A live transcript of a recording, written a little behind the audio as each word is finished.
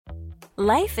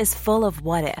Life is full of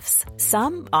what-ifs.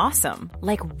 Some awesome,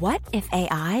 like what if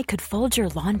AI could fold your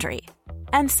laundry?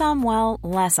 And some, well,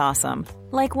 less awesome,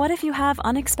 like what if you have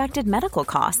unexpected medical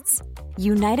costs?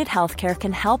 United Healthcare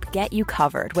can help get you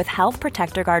covered with Health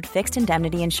Protector Guard fixed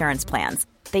indemnity insurance plans.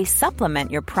 They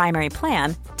supplement your primary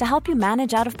plan to help you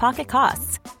manage out-of-pocket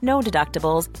costs. No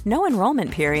deductibles, no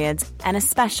enrollment periods, and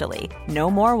especially no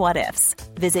more what-ifs.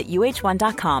 Visit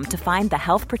uh1.com to find the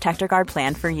Health Protector Guard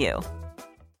plan for you.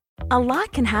 A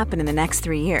lot can happen in the next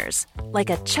 3 years. Like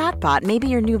a chatbot may be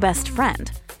your new best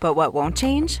friend. But what won't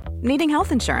change? Needing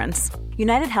health insurance.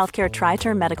 United Healthcare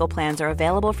Tri-Term Medical Plans are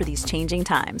available for these changing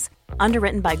times.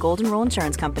 Underwritten by Golden Rule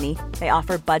Insurance Company, they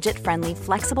offer budget-friendly,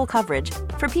 flexible coverage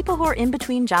for people who are in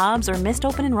between jobs or missed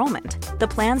open enrollment. The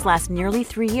plans last nearly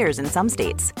 3 years in some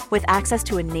states, with access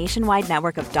to a nationwide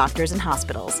network of doctors and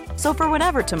hospitals. So for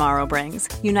whatever tomorrow brings,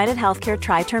 United Healthcare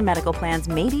Tri-Term Medical Plans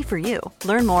may be for you.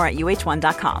 Learn more at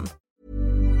uh1.com.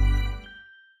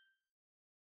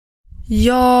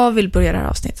 Jag vill börja det här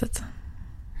avsnittet.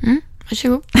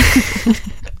 Varsågod.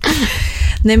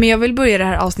 Nej, men jag vill börja det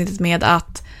här avsnittet med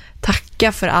att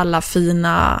tacka för alla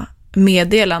fina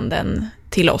meddelanden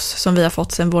till oss som vi har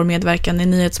fått sedan vår medverkan i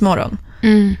Nyhetsmorgon.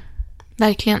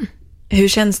 Verkligen. Hur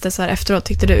känns det så här efteråt,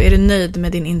 tyckte du? Är du nöjd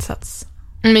med din insats?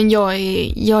 Men jag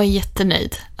är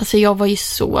jättenöjd. Alltså jag var ju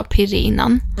så pirrig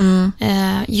innan.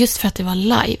 Just för att det var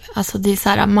live. Alltså det är så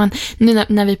här, nu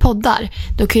när vi poddar,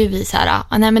 då kan ju vi så här,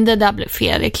 nej men det där blev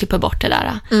fel, jag klipper bort det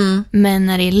där. Men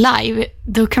när det är live,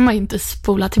 då kan man ju inte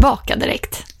spola tillbaka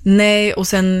direkt. Nej, och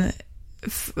sen,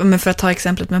 men för att ta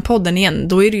exemplet med podden igen,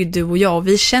 då är det ju du och jag, och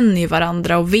vi känner ju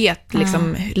varandra och vet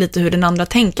liksom lite hur den andra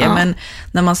tänker. Men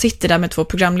när man sitter där med två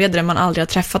programledare man aldrig har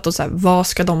träffat och så här, vad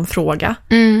ska de fråga?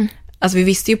 Alltså vi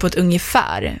visste ju på ett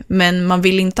ungefär, men man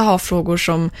vill inte ha frågor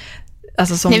som...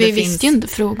 Alltså som nej, det vi finns... visste ju inte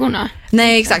frågorna.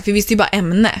 Nej, exakt. Vi visste ju bara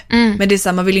ämne. Men det är så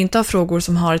här, man vill inte ha frågor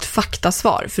som har ett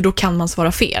faktasvar, för då kan man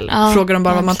svara fel. Frågar de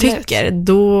bara vad man tycker,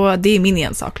 då det är min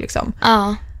ensak liksom.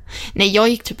 Ja. Nej, jag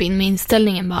gick typ in med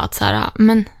inställningen bara att så här,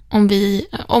 men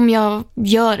om jag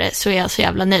gör det så är jag så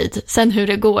jävla nöjd. Sen hur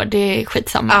det går, det är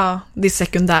skitsamma. Ja, det är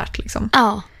sekundärt liksom.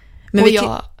 Ja. Men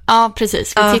ja,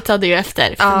 precis. Vi tittade ju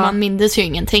efter, för man mindes ju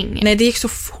ingenting. Nej, det gick så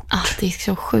fort. Ja, det gick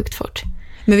så sjukt fort.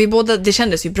 Men vi båda, det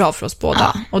kändes ju bra för oss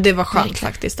båda. Och det var skönt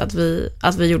verkligen. faktiskt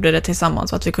att vi gjorde det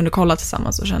tillsammans, och att vi kunde kolla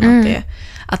tillsammans och känna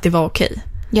att det var okej.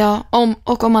 Ja, om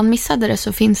man missade det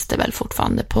så finns det väl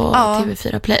fortfarande på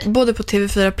TV4 Play. Både på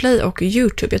TV4 Play och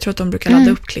YouTube. Jag tror att de brukar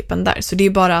ladda upp klippen där. Så det är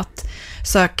bara att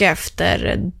söka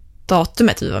efter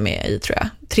datumet vi var med i, tror jag.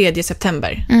 3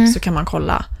 september. Så kan man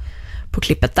kolla på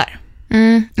klippet där.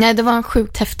 Nej, det var en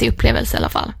sjukt häftig upplevelse i alla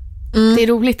fall. Det är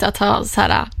roligt att ha så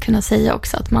här, kunna säga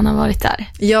också att man har varit där.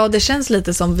 Ja, det känns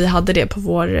lite som vi hade det på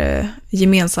vår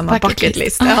gemensamma bucket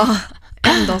list. Ja.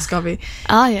 En dag ska vi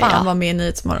vara med i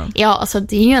Nyhetsmorgon. Ja, alltså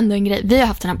det är ju ändå en grej. Vi har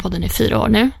haft den här podden i 4 år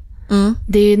nu.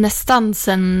 Det är ju nästan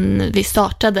sen vi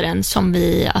startade den som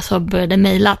vi alltså började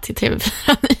mejla till TV4.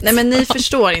 Nej, men ni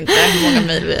förstår inte hur många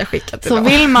mejl vi har skickat idag. Så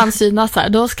vill man synas här,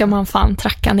 då ska man fan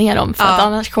tracka ner dem, för att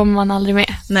annars kommer man aldrig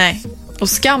med. Nej, och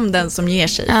skam den som ger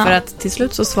sig. För att till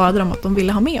slut så svarade de att de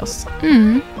ville ha med oss.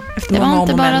 Efter det många var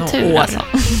inte bara tur år. alltså.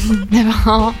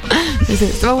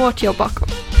 Precis, det var vårt jobb bakom.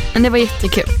 Men det var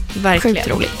jättekul. Verkligen. Sjukt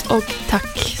roligt. Och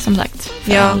tack som sagt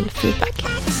för all feedback.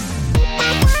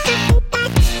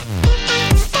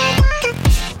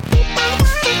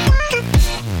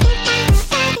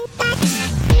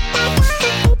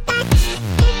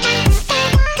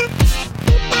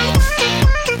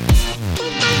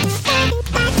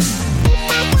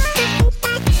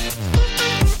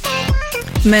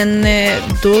 Men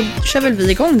då kör väl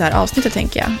vi igång det här avsnittet,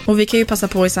 tänker jag. Och vi kan ju passa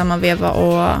på i samma veva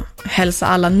och hälsa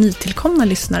alla nytillkomna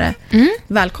lyssnare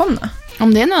välkomna.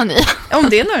 Om det är några nya. Om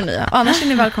det är några nya. Annars är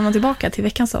ni välkomna tillbaka till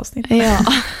veckans avsnitt. Ja,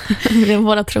 det är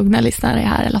våra trogna lyssnare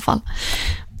här i alla fall.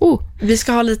 Vi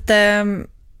ska ha lite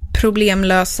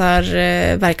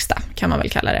problemlösarverkstad, kan man väl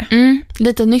kalla det.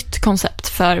 Lite nytt koncept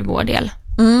för vår del.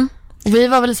 Och vi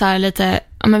var väl så här lite,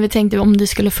 men vi tänkte om det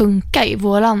skulle funka i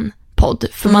våran podd.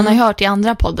 För man har ju hört i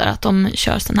andra poddar att de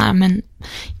kör sån här, men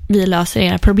vi löser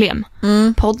era problem.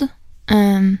 Podd.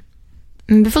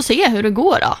 Men vi får se hur det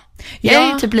går då. Jag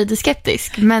är ju typ lite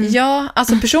skeptisk. Men... Ja,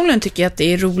 alltså personligen tycker jag att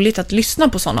det är roligt att lyssna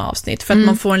på såna avsnitt. För att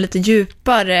man får en lite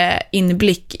djupare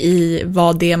inblick i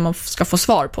vad det är man ska få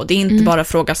svar på. Det är inte bara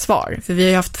fråga-svar. För vi har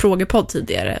ju haft frågepodd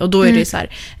tidigare. Och då är det så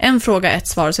här, en fråga, ett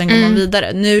svar, och sen går man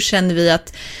vidare. Nu känner vi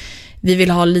att vi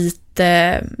vill ha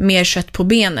lite mer kött på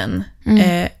benen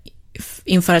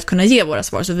inför att kunna ge våra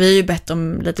svar. Så vi har ju bett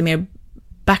om lite mer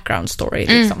background story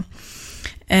liksom.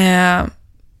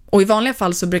 Och i vanliga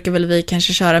fall så brukar väl vi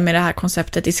kanske köra med det här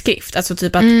konceptet i skrift. Alltså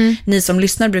typ att ni som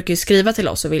lyssnar brukar ju skriva till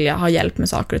oss och vilja ha hjälp med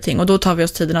saker och ting. Och då tar vi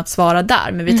oss tiden att svara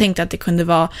där. Men vi tänkte att det kunde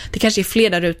vara, det kanske är fler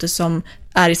där ute som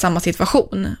är i samma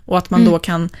situation. Och att man då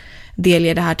kan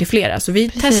delge det här till flera. Så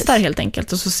vi testar helt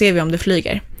enkelt och så ser vi om det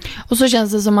flyger. Och så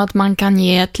känns det som att man kan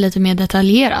ge ett lite mer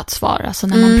detaljerat svar, alltså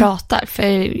när man pratar.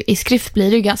 För i skrift blir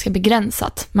det ju ganska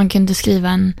begränsat. Man kan inte skriva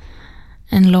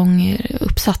en lång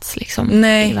uppsats liksom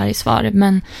i varje svar.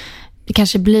 Men det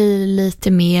kanske blir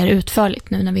lite mer utförligt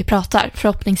nu när vi pratar,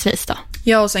 förhoppningsvis då.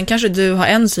 Ja, och sen kanske du har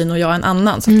en syn och jag en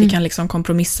annan, så att vi kan liksom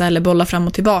kompromissa eller bolla fram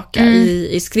och tillbaka.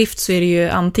 I skrift så är det ju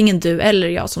antingen du eller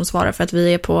jag som svarar, för att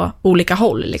vi är på olika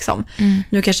håll liksom.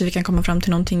 Nu kanske vi kan komma fram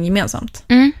till någonting gemensamt.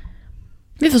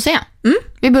 Vi får se.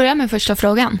 Vi börjar med första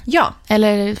frågan. Ja.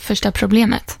 Eller första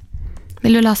problemet.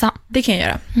 Vill du läsa? Det kan jag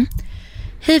göra.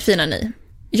 Hej fina ni.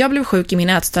 Jag blev sjuk i min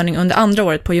ätstörning under andra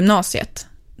året på gymnasiet,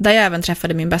 där jag även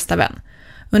träffade min bästa vän.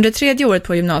 Under tredje året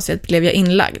på gymnasiet blev jag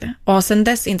inlagd och har sedan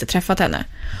dess inte träffat henne.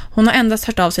 Hon har endast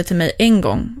hört av sig till mig en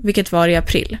gång, vilket var i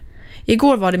april.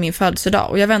 Igår var det min födelsedag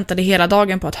och jag väntade hela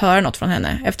dagen på att höra något från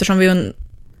henne, eftersom vi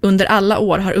under alla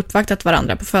år har uppvaktat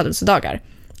varandra på födelsedagar.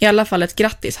 I alla fall ett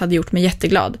grattis hade gjort mig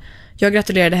jätteglad. Jag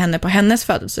gratulerade henne på hennes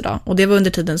födelsedag och det var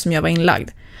under tiden som jag var inlagd.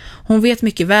 Hon vet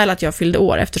mycket väl att jag fyllde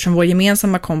år eftersom vår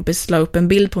gemensamma kompis la upp en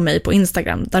bild på mig på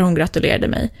Instagram där hon gratulerade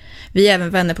mig. Vi är även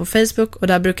vänner på Facebook och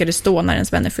där brukar det stå när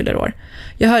ens vänner fyller år.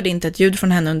 Jag hörde inte ett ljud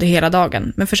från henne under hela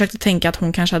dagen, men försökte tänka att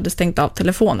hon kanske hade stängt av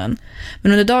telefonen.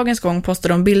 Men under dagens gång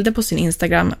postade hon bilder på sin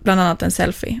Instagram, bland annat en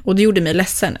selfie, och det gjorde mig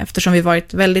ledsen eftersom vi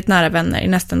varit väldigt nära vänner i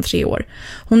nästan 3 år.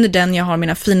 Hon är den jag har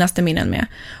mina finaste minnen med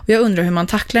och jag undrar hur man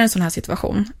tacklar en sån här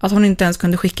situation. Att hon inte ens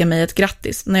kunde skicka mig ett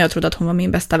grattis när jag trodde att hon var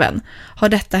min bästa vän. Har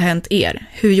detta hänt er?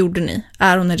 Hur gjorde ni?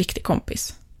 Är hon en riktig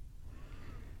kompis?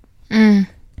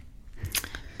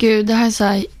 Gud, det här är så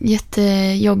här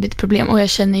jättejobbigt problem och jag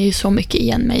känner ju så mycket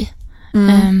igen mig.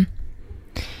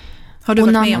 Har du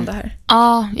varit med om det här?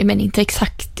 Ja, men inte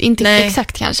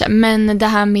exakt kanske. Men det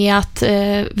här med att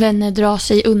vänner drar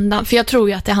sig undan. För jag tror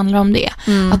ju att det handlar om det.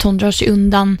 Att hon drar sig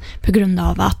undan på grund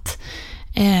av att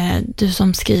du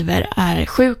som skriver är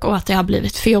sjuk och att det har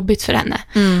blivit för jobbigt för henne.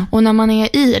 Och när man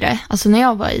är i det, alltså när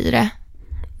jag var i det,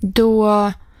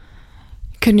 då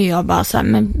kunde jag bara säga,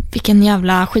 men vilken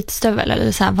jävla skitstövel,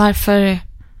 eller så här,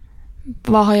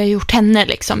 vad har jag gjort henne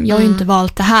liksom? Jag har ju inte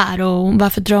valt det här, och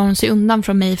varför drar hon sig undan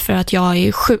från mig för att jag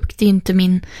är sjuk? Det är inte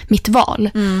mitt val.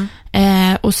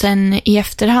 Och sen i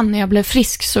efterhand när jag blev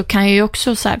frisk så kan jag ju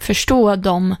också så här förstå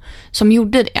dem som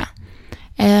gjorde det.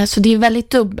 Så det är väldigt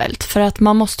dubbelt, för att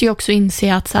man måste ju också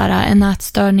inse att så här, en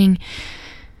ätstörning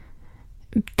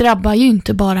drabbar ju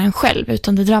inte bara en själv,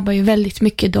 utan det drabbar ju väldigt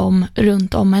mycket dem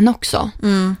runt om en också.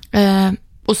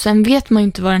 Och sen vet man ju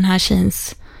inte vad den här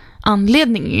tjejens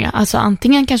anledning är. Alltså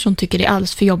antingen kanske hon tycker det är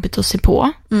alldeles för jobbigt att se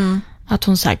på. Att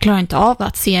hon så här klarar inte av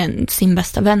att se sin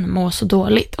bästa vän må så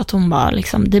dåligt. Att hon bara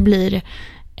liksom, det blir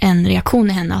en reaktion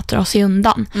i henne att dra sig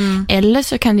undan. Eller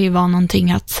så kan det ju vara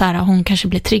någonting att så här, hon kanske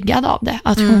blir triggad av det.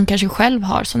 Att hon kanske själv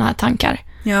har såna här tankar.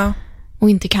 Ja. Och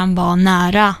inte kan vara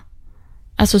nära.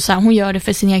 Alltså så här, hon gör det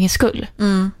för sin egen skull.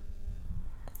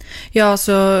 Ja,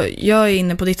 så jag är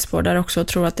inne på ditt spår där också och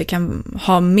tror att det kan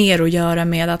ha mer att göra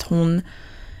med att hon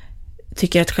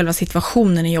tycker att själva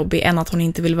situationen är jobbig än att hon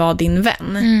inte vill vara din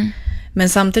vän. Men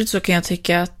samtidigt så kan jag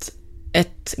tycka att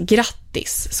ett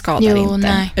grattis skadar inte.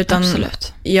 Nej, utan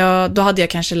absolut. Då hade jag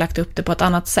kanske lagt upp det på ett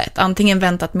annat sätt. Antingen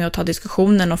väntat med att ta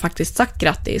diskussionen och faktiskt sagt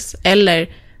grattis, eller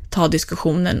ta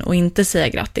diskussionen och inte säga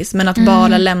grattis. Men att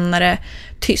bara lämna det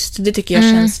tyst, det tycker jag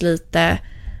känns lite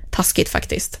taskigt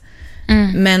faktiskt.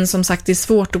 Men som sagt, det är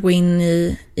svårt att gå in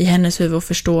i hennes huvud och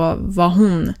förstå vad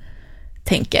hon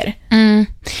tänker.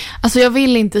 Alltså jag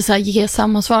vill inte så här ge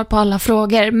samma svar på alla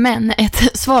frågor, men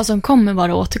ett svar som kommer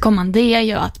vara återkommande, det är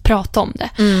ju att prata om det.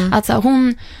 Att så här,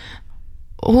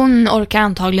 hon orkar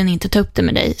antagligen inte ta upp det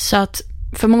med dig, så att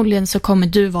förmodligen så kommer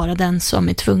du vara den som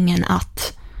är tvungen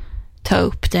att ta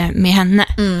upp det med henne.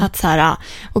 Att så här,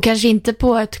 och kanske inte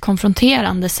på ett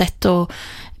konfronterande sätt och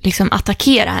liksom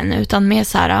attackera henne, utan mer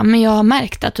så här, men jag har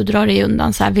märkt att du drar dig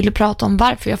undan, så här, vill du prata om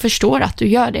varför? Jag förstår att du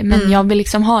gör det, men jag vill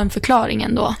liksom ha en förklaring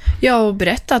ändå. Ja, och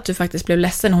berätta att du faktiskt blev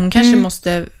ledsen. Hon kanske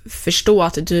måste förstå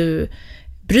att du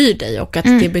bryr dig och att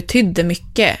det betydde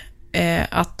mycket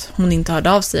att hon inte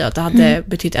hörde av sig, och att det hade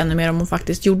betytt ännu mer om hon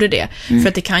faktiskt gjorde det. För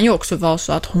att det kan ju också vara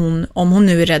så att hon, om hon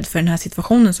nu är rädd för den här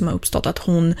situationen som har uppstått, att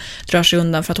hon drar sig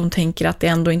undan för att hon tänker att det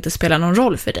ändå inte spelar någon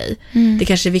roll för dig. Det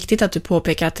kanske är viktigt att du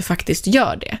påpekar att det faktiskt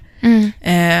gör det.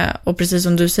 Och precis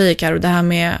som du säger, Karo, det här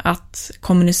med att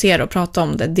kommunicera och prata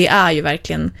om det, det är ju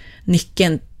verkligen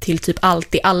nyckeln till typ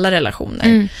allt i alla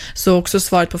relationer. Så också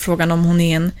svaret på frågan om hon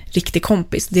är en riktig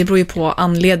kompis, det beror ju på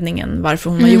anledningen varför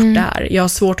hon har gjort det här. Jag har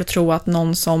svårt att tro att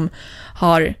någon som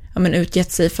har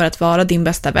utgett sig för att vara din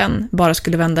bästa vän bara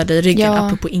skulle vända dig ryggen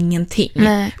apropå ingenting.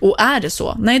 Nej. Och är det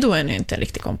så, nej, då är ni inte en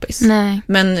riktig kompis. Nej.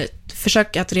 Men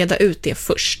försök att reda ut det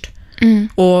först.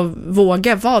 Och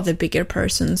våga vara the bigger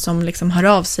person som liksom hör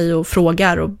av sig och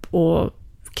frågar och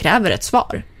kräver ett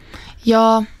svar.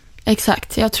 Ja,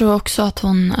 exakt. Jag tror också att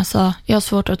jag har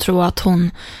svårt att tro att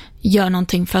hon gör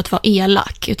någonting för att vara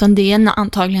elak, utan det är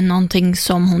antagligen någonting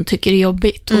som hon tycker är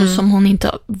jobbigt och som hon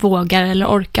inte vågar eller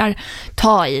orkar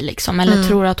ta i liksom, eller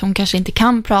tror att hon kanske inte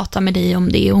kan prata med dig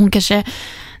om det, och hon kanske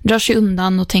drar sig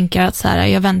undan och tänker att så här,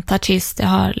 jag väntar tills det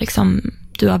har liksom,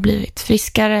 du har blivit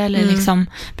friskare eller liksom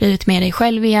blivit med dig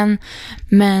själv igen.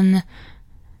 Men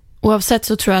oavsett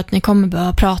så tror jag att ni kommer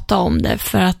behöva prata om det,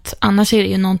 för att annars är det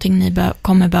ju någonting ni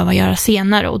kommer behöva göra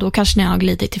senare, och då kanske ni har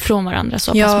glidit ifrån varandra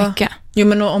så pass mycket. Jo,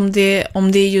 men om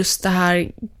det är just det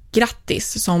här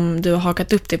grattis som du har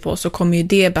hakat upp dig på, så kommer ju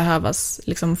det behövas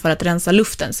liksom för att rensa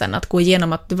luften sen, att gå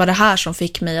igenom att det var det här som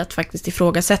fick mig att faktiskt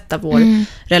ifrågasätta vår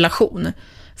relation.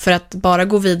 För att bara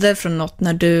gå vidare från något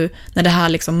när det här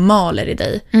liksom maler i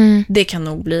dig, det kan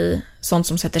nog bli sånt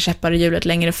som sätter käppar i hjulet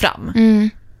längre fram.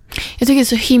 Jag tycker det är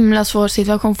så himla svår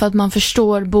situation, för att man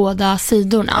förstår båda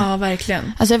sidorna. Ja,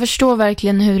 verkligen. Alltså jag förstår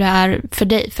verkligen hur det är för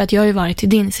dig, för att jag har ju varit i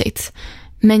din sits.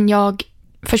 Men jag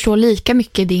förstår lika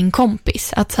mycket din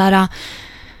kompis. Att så här,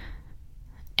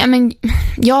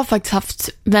 jag har faktiskt haft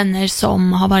vänner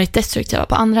som har varit destruktiva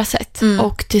på andra sätt.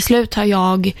 Och till slut har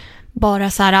jag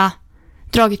bara så här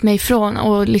dragit mig ifrån,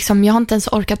 och liksom, jag har inte ens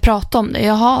orkat prata om det.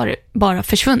 Jag har bara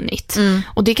försvunnit.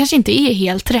 Och det kanske inte är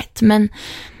helt rätt,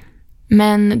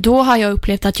 men då har jag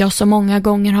upplevt att jag så många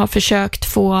gånger har försökt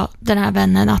få den här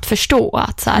vännen att förstå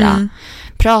att så här,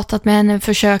 pratat med henne,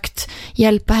 försökt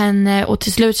hjälpa henne, och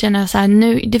till slut känner jag så här,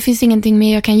 nu, det finns ingenting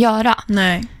mer jag kan göra.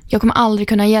 Nej. Jag kommer aldrig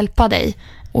kunna hjälpa dig,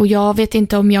 och jag vet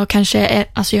inte om jag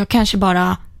kanske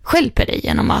bara hjälper dig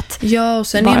genom att... Ja, och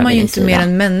sen är man ju inte mer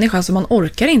en människa, så man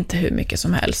orkar inte hur mycket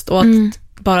som helst. Och att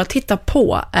bara titta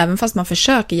på, även fast man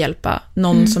försöker hjälpa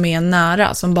någon som är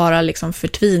nära, som bara liksom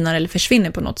förtvinar eller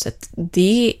försvinner på något sätt,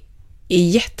 det är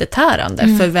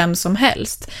jättetärande för vem som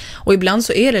helst. Och ibland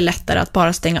så är det lättare att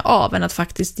bara stänga av än att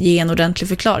faktiskt ge en ordentlig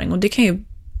förklaring. Och det kan ju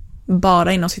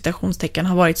bara inom citationstecken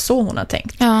ha varit så hon har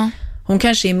tänkt. Ja. Hon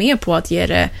kanske är med på att ge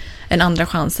det en andra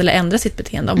chans eller ändra sitt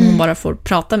beteende om hon bara får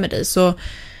prata med dig. Så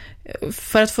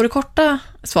för att få det korta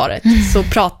svaret, så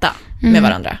prata med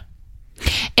varandra.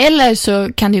 Eller så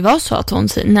kan det ju vara så att hon,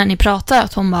 när ni pratar,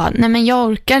 att hon bara, nej men jag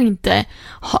orkar inte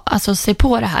se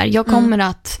på det här. Jag kommer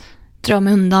att dra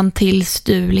mig undan tills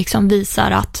du liksom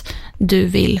visar att du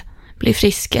vill bli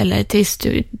frisk, eller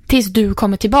tills du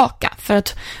kommer tillbaka. För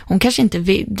att hon kanske inte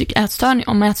vill,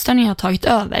 om ätstörningen har tagit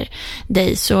över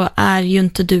dig, så är ju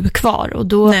inte du kvar, och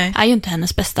då är ju inte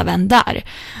hennes bästa vän där.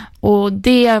 Och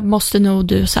det måste nog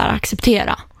du så här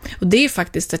acceptera. Och det är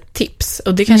faktiskt ett tips,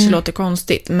 och det kanske låter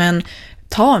konstigt, men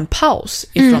ta en paus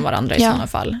ifrån varandra i sådana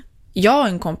fall. Jag och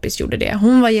en kompis gjorde det.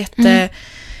 Hon var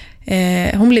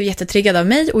hon blev jättetriggad av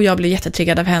mig, och jag blev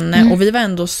jättetriggad av henne, och vi var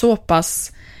ändå så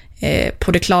pass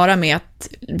på det klara med att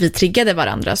vi triggade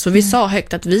varandra, så vi sa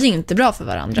högt att vi är inte bra för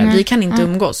varandra, vi kan inte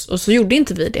umgås, och så gjorde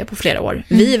inte vi det på flera år.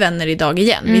 Vi är vänner idag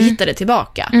igen, vi hittade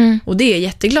tillbaka, och det är jag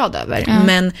jätteglad över.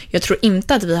 Men jag tror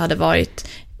inte att vi hade varit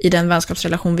i den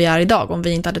vänskapsrelation vi är idag om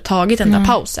vi inte hade tagit den där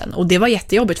pausen. Och det var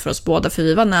jättejobbigt för oss båda, för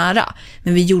vi var nära,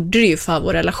 men vi gjorde det ju för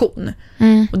vår relation.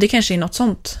 Och det kanske är något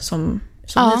sånt som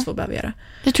vi två behöver göra.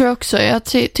 Det tror jag också. Jag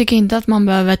tycker inte att man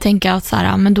behöver tänka att så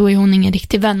här, men då är hon ingen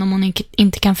riktig vän om hon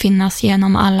inte kan finnas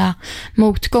genom alla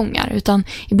motgångar. Utan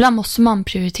ibland måste man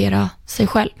prioritera sig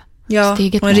själv. Ja,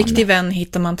 och en riktig vän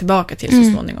hittar man tillbaka till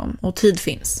så småningom. Och tid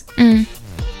finns.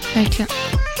 Verkligen.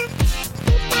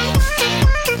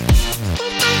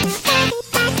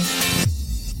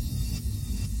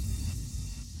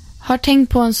 Har tänkt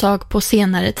på en sak på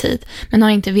senare tid, men har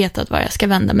inte vetat var jag ska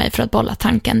vända mig för att bolla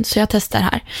tanken, så jag testar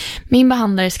här. Min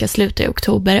behandlare ska sluta i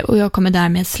oktober, och jag kommer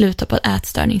därmed sluta på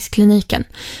ätstörningskliniken.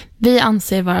 Vi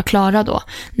anser vara klara då.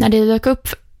 När det dök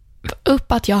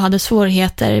upp att jag hade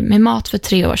svårigheter med mat för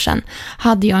 3 år sedan,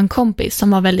 hade jag en kompis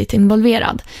som var väldigt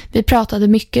involverad. Vi pratade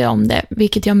mycket om det,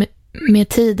 vilket jag med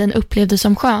tiden upplevde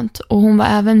som skönt, och hon var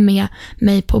även med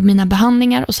mig på mina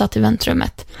behandlingar och satt i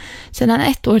väntrummet. Sedan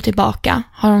 1 år tillbaka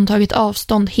har hon tagit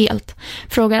avstånd helt,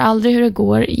 frågar aldrig hur det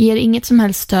går, ger inget som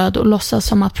helst stöd och låtsas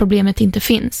som att problemet inte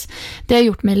finns. Det har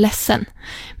gjort mig ledsen.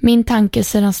 Min tanke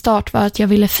sedan start var att jag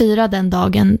ville fira den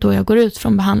dagen då jag går ut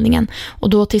från behandlingen, och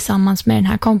då tillsammans med den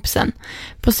här kompisen.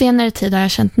 På senare tid har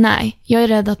jag känt nej, jag är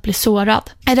rädd att bli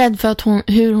sårad. Jag är rädd för att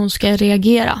hur hon ska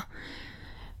reagera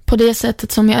på det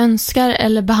sättet som jag önskar,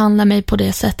 eller behandla mig på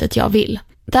det sättet jag vill.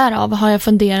 Därav har jag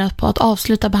funderat på att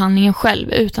avsluta behandlingen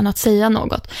själv utan att säga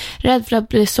något. Rädd för att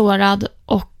bli sårad,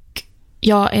 och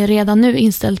jag är redan nu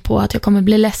inställd på att jag kommer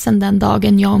bli ledsen den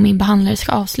dagen jag och min behandlare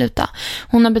ska avsluta.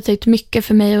 Hon har betytt mycket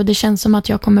för mig, och det känns som att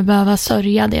jag kommer behöva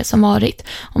sörja det som varit,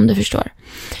 om du förstår.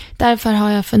 Därför har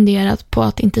jag funderat på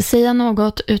att inte säga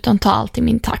något utan ta allt i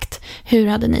min takt. Hur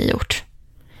hade ni gjort?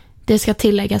 Det ska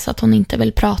tilläggas att hon inte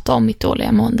vill prata om mitt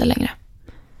dåliga mående längre.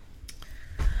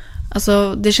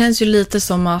 Alltså, det känns ju lite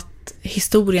som att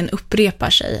historien upprepar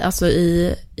sig. Alltså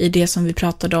i det som vi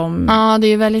pratade om. Ja, det är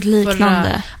ju väldigt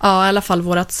liknande. Ja, i alla fall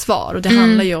vårat svar. Och det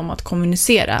handlar ju om att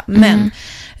kommunicera. Men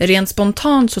rent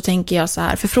spontant så tänker jag så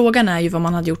här. För frågan är ju vad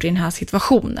man hade gjort i den här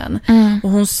situationen. Och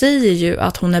hon säger ju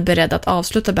att hon är beredd att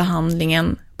avsluta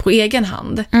behandlingen på egen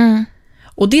hand.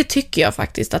 Och det tycker jag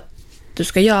faktiskt att du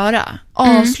ska göra.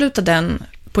 Avsluta den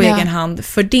på egen hand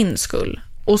för din skull.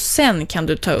 Och sen kan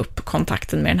du ta upp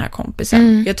kontakten med den här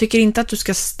kompisen. Jag tycker inte att du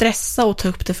ska stressa och ta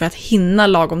upp det för att hinna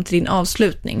lagom till din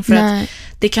avslutning. För att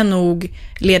det kan nog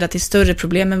leda till större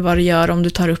problem än vad det gör om du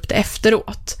tar upp det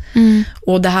efteråt.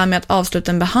 Och det här med att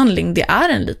avsluta en behandling, det är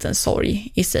en liten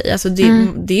sorg i sig. Alltså det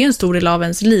är ju en stor del av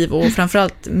ens liv, och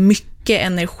framförallt mycket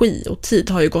energi och tid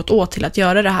har ju gått åt till att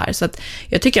göra det här. Så att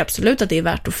jag tycker absolut att det är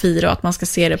värt att fira och att man ska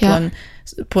se det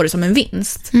på det som en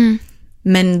vinst.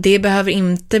 Men det behöver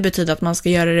inte betyda att man ska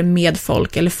göra det med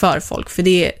folk eller för folk. För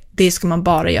det ska man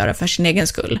bara göra för sin egen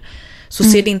skull. Så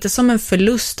se det inte som en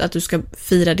förlust att du ska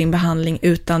fira din behandling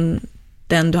utan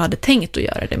den du hade tänkt att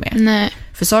göra det med. Nej.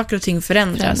 För saker och ting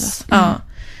förändras.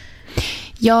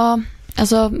 Ja,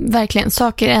 alltså verkligen.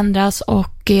 Saker ändras,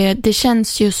 och det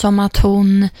känns ju som att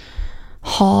hon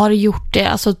har gjort det.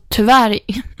 Alltså tyvärr,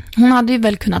 hon hade ju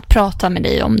väl kunnat prata med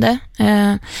dig om det.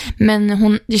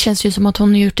 Men det känns ju som att hon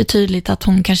har gjort det tydligt att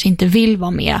hon kanske inte vill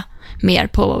vara med mer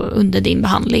under din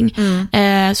behandling.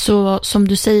 Så som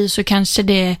du säger så kanske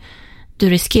du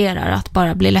riskerar att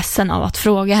bara bli ledsen av att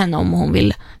fråga henne om hon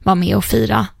vill vara med och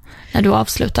fira när du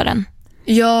avslutar den.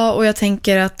 Ja, och jag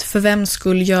tänker att för vem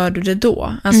skull gör du det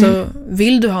då? Alltså,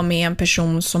 vill du ha med en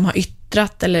person som har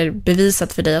yttrat eller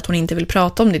bevisat för dig att hon inte vill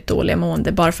prata om ditt dåliga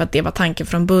mående bara för att det var tanken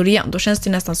från början? Då känns det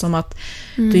nästan som att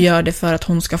du gör det för att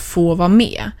hon ska få vara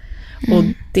med. Och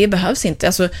det behövs inte.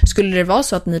 Alltså, skulle det vara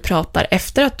så att ni pratar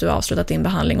efter att du har avslutat din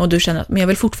behandling och du känner att men jag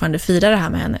vill fortfarande fira det här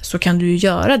med henne, så kan du ju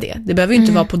göra det. Det behöver ju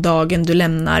inte vara på dagen du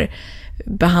lämnar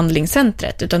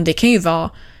behandlingscentret, utan det kan ju vara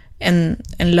en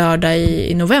lördag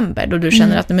i november då du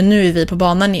känner att men nu är vi på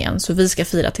banan igen, så vi ska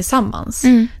fira tillsammans.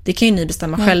 Det kan ju ni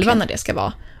bestämma själva när det ska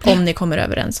vara, om ni kommer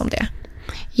överens om det.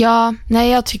 Ja,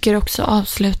 nej, jag tycker också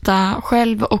avsluta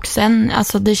själv, och sen,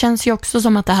 alltså det känns ju också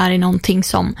som att det här är någonting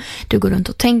som du går runt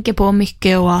och tänker på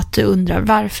mycket, och att du undrar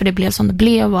varför det blev som det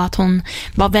blev, och att hon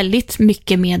var väldigt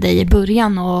mycket med dig i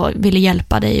början och ville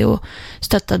hjälpa dig och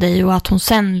stötta dig, och att hon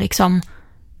sen liksom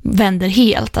vänder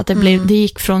helt, att det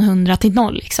gick från 100 till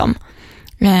 0 liksom.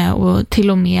 Och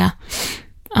till och med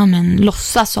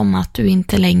låtsas som att du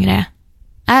inte längre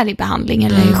är i behandling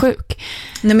eller är sjuk.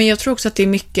 Nej, men jag tror också att det är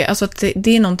mycket, alltså att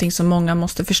det är någonting som många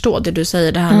måste förstå, det du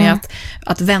säger, det här med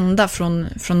att vända från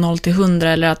 0 till 100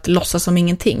 eller att låtsas som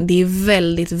ingenting. Det är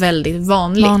väldigt, väldigt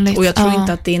vanligt. Och jag tror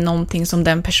inte att det är någonting som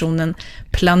den personen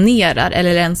planerar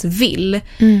eller ens vill,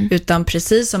 utan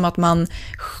precis som att man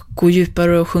går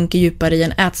djupare och sjunker djupare i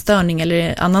en ätstörning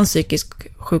eller annan psykisk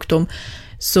sjukdom,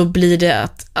 så blir det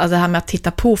att det här med att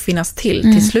titta på och finnas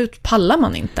till slut pallar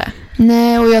man inte.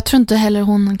 Nej, och jag tror inte heller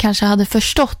hon kanske hade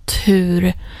förstått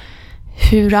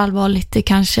hur allvarligt det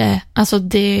kanske, alltså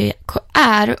det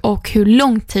är, och hur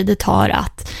lång tid det tar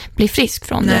att bli frisk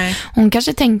från det. Hon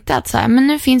kanske tänkte att så här, men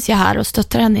nu finns jag här och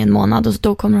stöttar henne i en månad och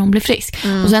då kommer hon bli frisk.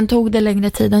 Och sen tog det längre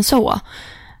tid än så.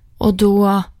 Och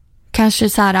då kanske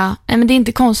så här, men det är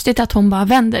inte konstigt att hon bara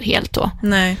vänder helt då.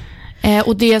 Nej.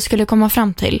 Och det jag skulle komma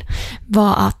fram till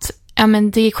var att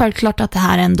det är självklart att det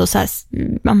här ändå så här,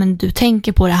 du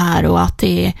tänker på det här, och att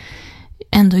det är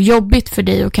ändå jobbigt för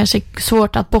dig och kanske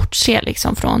svårt att bortse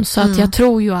liksom från. Så att jag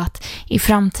tror ju att i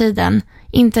framtiden,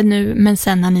 inte nu men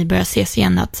sen när ni börjar ses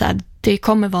igen, att så här, det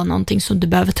kommer vara någonting som du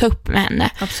behöver ta upp med henne.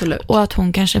 Absolut. Och att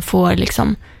hon kanske får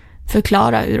liksom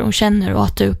förklara hur hon känner, och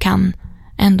att du kan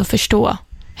ändå förstå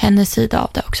hennes sida av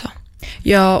det också.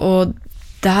 Ja, och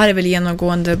det här är väl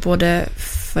genomgående både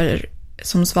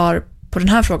som svar på den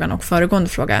här frågan och föregående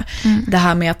fråga. Det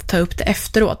här med att ta upp det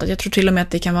efteråt. Att jag tror till och med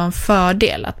att det kan vara en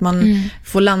fördel. Att man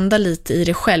får landa lite i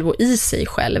det själv och i sig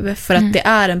själv. För att det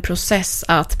är en process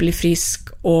att bli frisk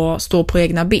och stå på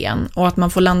egna ben. Och att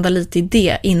man får landa lite i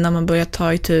det innan man börjar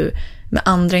ta itu med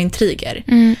andra intriger.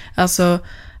 Alltså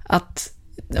att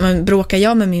bråkar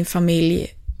jag med min familj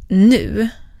nu,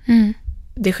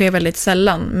 det sker väldigt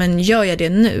sällan, men gör jag det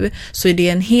nu så är det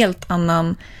en helt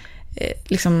annan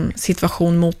liksom,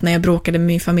 situation mot när jag bråkade med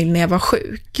min familj när jag var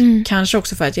sjuk. Kanske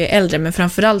också för att jag är äldre, men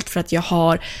framförallt för att jag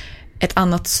har ett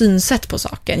annat synsätt på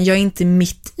saken. Jag är inte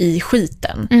mitt i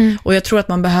skiten. Och jag tror att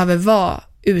man behöver vara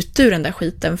ut ur den där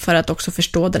skiten för att också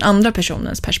förstå den andra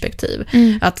personens perspektiv.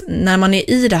 Att när man är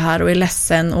i det här och är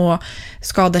ledsen och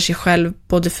skadar sig själv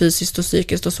både fysiskt och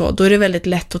psykiskt och så, då är det väldigt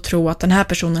lätt att tro att den här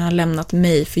personen har lämnat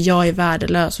mig för jag är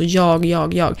värdelös och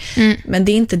jag. Men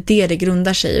det är inte det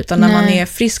grundar sig, utan när man är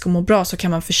frisk och mår bra så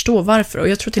kan man förstå varför. Och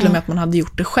jag tror till och med att man hade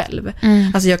gjort det själv.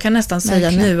 Alltså jag kan nästan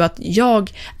säga nu att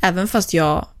även fast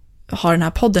jag har den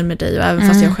här podden med dig och även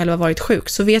fast jag själv har varit sjuk,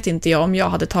 så vet inte jag om jag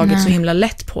hade tagit så himla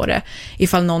lätt på det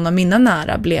ifall någon av mina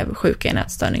nära blev sjuka i en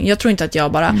ätstörning. Jag tror inte att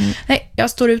jag bara nej, jag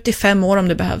står ut i 5 år om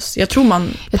det behövs. Jag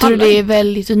tror det är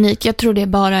väldigt unikt. Jag tror det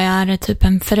bara är typ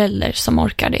en förälder som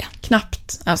orkar det.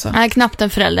 Knappt alltså. Nej, knappt en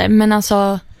förälder, men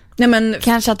alltså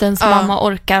kanske att ens mamma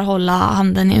orkar hålla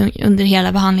handen under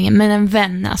hela behandlingen, men en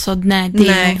vän, alltså det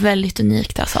är väldigt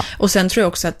unikt alltså. Och sen tror jag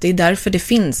också att det är därför det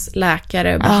finns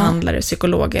läkare, behandlare,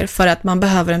 psykologer, för att man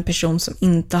behöver en person som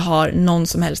inte har någon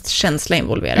som helst känsla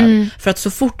involverad. För att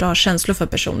så fort du har känslor för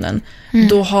personen,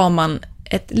 då har man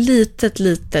ett litet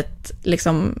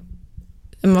liksom,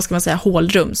 vad ska man säga,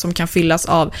 hålrum som kan fyllas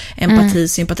av empati,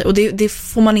 sympati, och det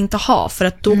får man inte ha, för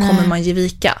att då kommer man ge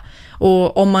vika.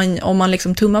 Och om man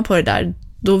liksom tummar på det där,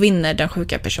 då vinner den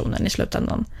sjuka personen i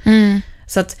slutändan.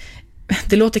 Så att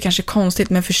det låter kanske konstigt,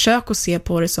 men försök att se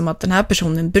på det som att den här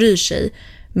personen bryr sig,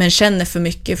 men känner för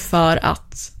mycket för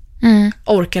att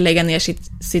orka lägga ner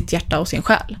sitt hjärta och sin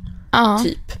själ. Ja,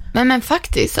 typ. Men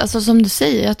faktiskt, alltså som du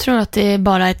säger, jag tror att det är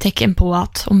bara ett tecken på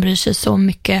att hon bryr sig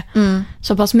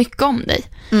så pass mycket om dig.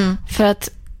 För att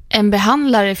en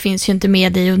behandlare finns ju inte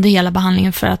med dig under hela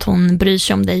behandlingen för att hon bryr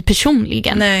sig om dig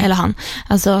personligen. Nej. Eller han.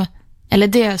 Alltså, eller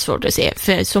det är svårt att se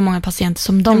för så många patienter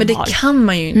som de har. Men det kan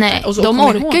man ju inte. Nej, och de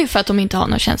orkar ju för att de inte har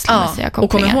några känslomässiga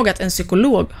kopplingar. Och kom ihåg att en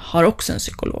psykolog har också en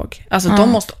psykolog. Alltså de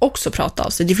måste också prata av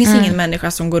sig. Det finns ingen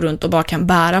människa som går runt och bara kan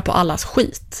bära på allas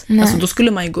skit. Nej. Alltså då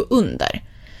skulle man ju gå under.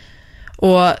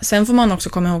 Och sen får man också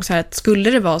komma ihåg så här att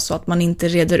skulle det vara så att man inte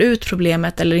reder ut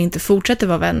problemet eller inte fortsätter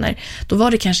vara vänner, då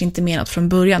var det kanske inte menat från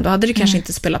början. Då hade det kanske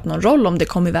inte spelat någon roll om det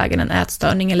kom i vägen en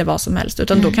ätstörning eller vad som helst,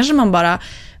 utan då kanske man bara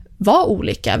var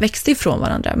olika, växte ifrån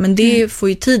varandra. Men det får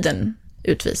ju tiden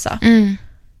utvisa.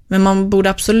 Men man borde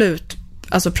absolut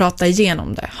prata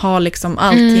igenom det. Ha liksom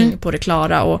allting på det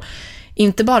klara och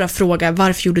inte bara fråga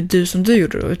varför gjorde du som du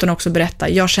gjorde, utan också berätta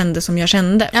jag kände som jag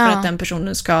kände, för att den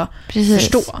personen ska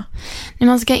förstå. Nej,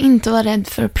 man ska inte vara rädd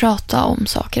för att prata om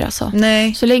saker alltså.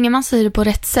 Nej. Så länge man säger det på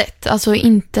rätt sätt, alltså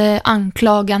inte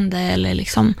anklagande eller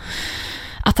liksom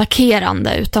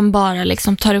attackerande, utan bara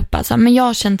liksom tar upp alltså, men jag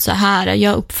har känt så här,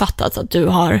 jag har uppfattat att du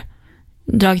har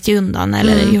dragit dig undan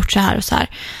eller gjort så här och så här.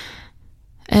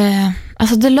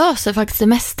 Alltså det löser faktiskt det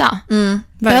mesta.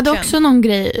 Jag hade också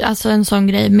en sån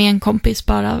grej med en kompis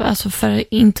bara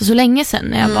för inte så länge sedan.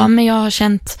 När jag bara, men jag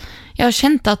har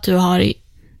känt att du har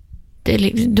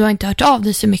inte hört av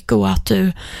dig så mycket och att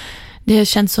det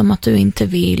känns som att du inte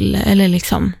vill, eller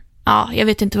liksom, jag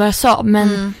vet inte vad jag sa,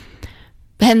 men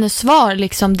hennes svar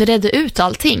liksom, det redde ut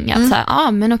allting. Att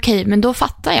såhär, men okej, men då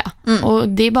fattar jag. Och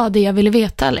det är bara det jag ville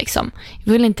veta liksom.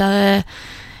 Jag vill inte...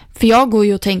 För jag går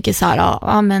ju och tänker så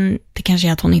här, men det kanske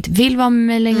är att hon inte vill vara med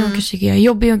mig längre, hon kanske är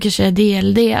jobbig, hon kanske är det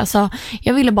eller det. Alltså,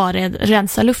 jag ville bara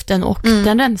rensa luften och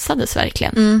den rensades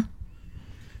verkligen.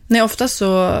 Nej, ofta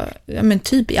så, men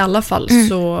typ i alla fall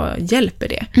så hjälper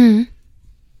det.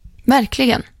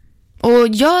 Verkligen. Och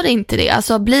gör inte det,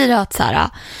 alltså blir det att så här,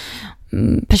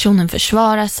 personen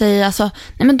försvarar sig, alltså,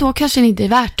 nej men då kanske det inte är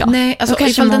värt då. Nej, alltså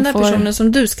ifall den där personen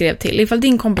som du skrev till, ifall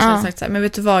din kompis har sagt så här, men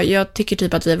vet du vad, jag tycker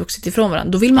typ att vi har vuxit ifrån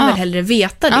varandra, då vill man väl hellre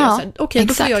veta det. Okej,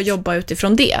 då får jag jobba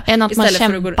utifrån det. Än att man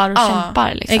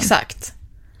kämpar liksom. Exakt.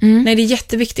 Nej, det är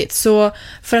jätteviktigt. Så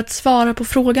för att svara på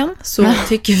frågan så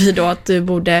tycker vi då att du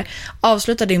borde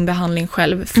avsluta din behandling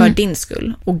själv för din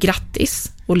skull. Och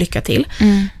grattis och lycka till.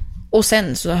 Och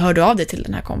sen så hör du av dig till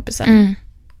den här kompisen.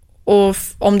 Och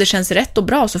om det känns rätt och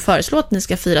bra så föreslå att ni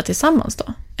ska fira tillsammans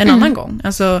då. En annan gång.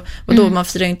 Alltså, och då man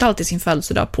firar ju inte alltid sin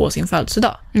födelsedag på sin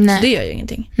födelsedag. Nej. Så det gör ju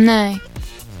ingenting. Nej.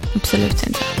 absolut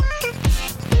inte.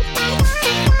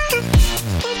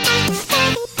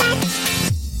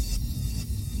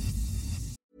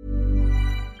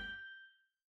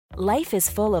 Life is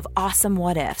full of awesome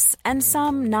what-ifs, and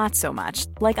some not so much,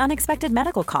 like unexpected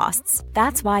medical costs.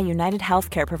 That's why United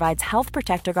Healthcare provides Health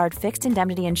Protector Guard fixed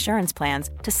indemnity insurance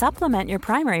plans to supplement your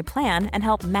primary plan and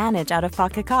help manage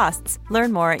out-of-pocket costs.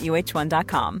 Learn more at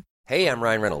uh1.com. Hey, I'm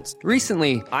Ryan Reynolds.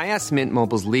 Recently, I asked Mint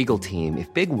Mobile's legal team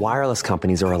if big wireless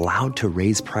companies are allowed to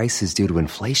raise prices due to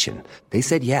inflation. They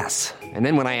said yes. And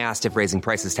then when I asked if raising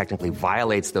prices technically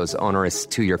violates those onerous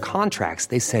two-year contracts,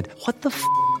 they said, "What the f***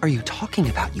 are you talking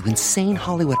about, you insane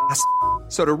Hollywood ass?"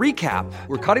 So to recap,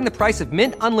 we're cutting the price of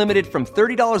Mint Unlimited from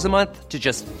 $30 a month to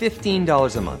just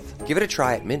 $15 a month. Give it a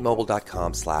try at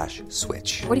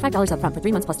mintmobile.com/switch. $45 up front for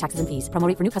 3 months plus taxes and fees. Promo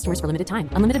rate for new customers for limited time.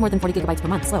 Unlimited more than 40 gigabytes per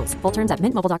month. Slows full terms at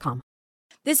mintmobile.com.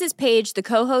 This is Paige, the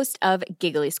co-host of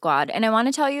Giggly Squad, and I want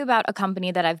to tell you about a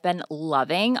company that I've been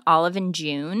loving, Olive &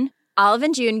 June. Olive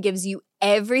 & June gives you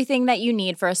everything that you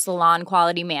need for a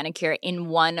salon-quality manicure in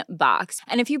one box.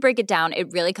 And if you break it down,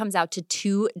 it really comes out to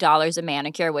 $2 a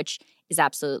manicure, which is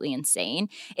absolutely insane.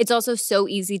 It's also so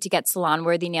easy to get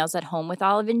salon-worthy nails at home with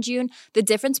Olive & June. The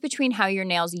difference between how your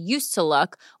nails used to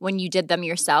look when you did them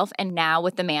yourself and now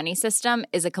with the Mani system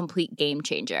is a complete game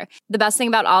changer. The best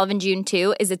thing about Olive & June,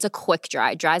 too, is it's a quick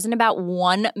dry. Dries in about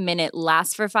 1 minute,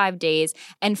 lasts for 5 days,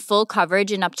 and full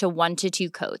coverage in up to 1 to 2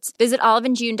 coats. Visit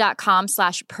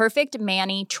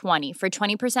oliveandjune.com/perfectmani20 for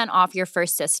 20% off your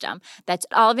first system. That's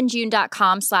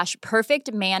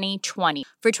oliveandjune.com/perfectmani20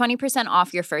 for 20%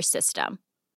 off your first system.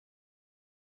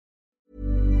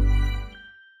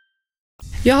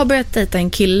 Jag har börjat dejta en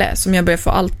kille som jag börjar få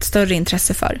allt större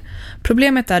intresse för.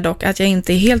 Problemet är dock att jag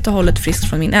inte är helt och hållet frisk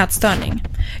från min ätstörning.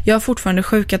 Jag har fortfarande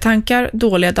sjuka tankar,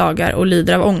 dåliga dagar och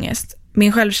lider av ångest.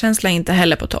 Min självkänsla är inte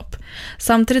heller på topp.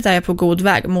 Samtidigt är jag på god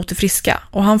väg mot det friska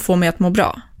och han får mig att må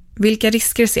bra. Vilka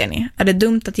risker ser ni? Är det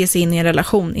dumt att ge sig in i en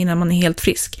relation innan man är helt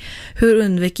frisk? Hur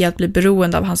undviker jag att bli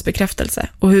beroende av hans bekräftelse?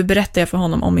 Och hur berättar jag för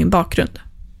honom om min bakgrund?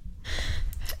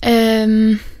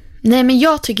 Nej, men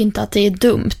jag tycker inte att det är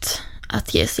dumt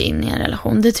att ge sig in i en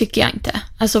relation. Det tycker jag inte.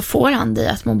 Alltså får han dig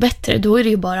att må bättre, då är det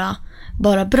ju bara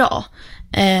bra.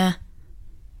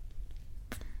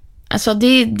 Alltså det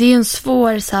är en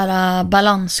svår så här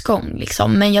balansgång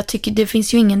liksom. Men jag tycker det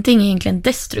finns ju ingenting egentligen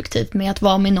destruktivt med att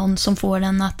vara med någon som får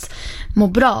en att må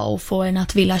bra och får en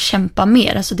att vilja kämpa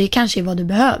mer. Alltså det kanske är vad du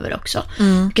behöver också.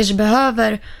 Du kanske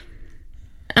behöver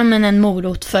en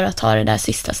morot för att ta det där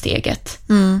sista steget.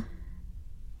 Men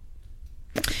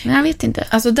jag vet inte.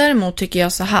 Alltså däremot tycker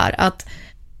jag så här att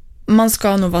man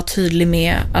ska nog vara tydlig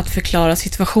med att förklara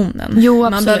situationen. Jo,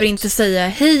 man behöver inte säga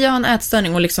hej, jag har en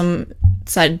ätstörning och liksom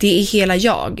så här, det är hela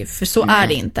jag, för så är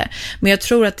det inte. Men jag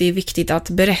tror att det är viktigt att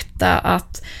berätta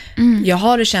att jag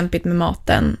har det kämpigt med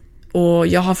maten och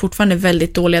jag har fortfarande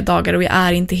väldigt dåliga dagar och jag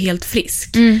är inte helt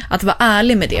frisk. Att vara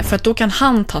ärlig med det, för att då kan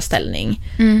han ta ställning.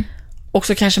 Och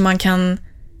så kanske man kan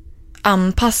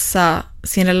anpassa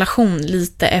sin relation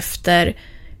lite efter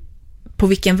på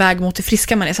vilken väg mot det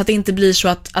friska man är, så att det inte blir så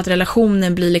att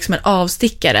relationen blir liksom en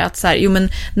avstickare, att så här, jo men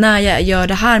när jag gör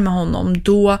det här med honom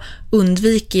då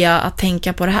undviker jag att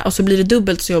tänka på det här och så blir det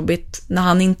dubbelt så jobbigt när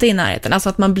han inte är i närheten. Alltså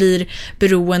att man blir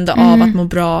beroende av att må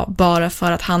bra bara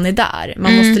för att han är där.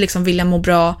 Man måste liksom vilja må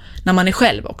bra när man är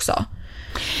själv också.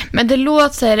 Men det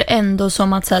låter ändå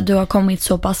som att så här, du har kommit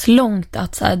så pass långt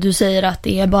att så här, du säger att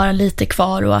det är bara lite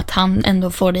kvar och att han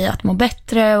ändå får dig att må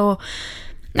bättre. Och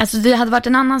alltså det hade varit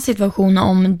en annan situation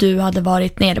om du hade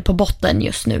varit nere på botten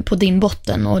just nu, på din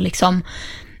botten, och liksom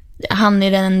han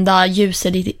är den enda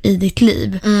ljuset i ditt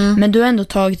liv. Men du har ändå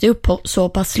tagit dig upp så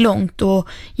pass långt, och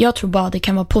jag tror bara det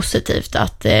kan vara positivt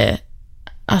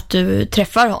att du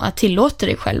träffar, att tillåter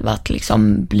dig själv att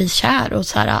liksom bli kär och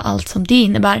så här, allt som det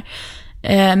innebär.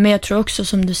 Men jag tror också,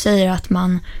 som du säger, att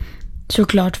man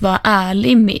såklart var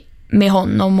ärlig med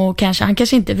honom, och han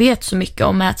kanske inte vet så mycket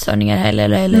om ätstörningar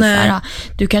eller så här.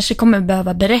 Du kanske kommer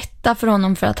behöva berätta för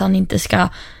honom för att han inte ska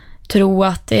tro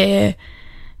att det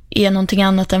är någonting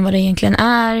annat än vad det egentligen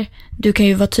är. Du kan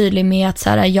ju vara tydlig med att så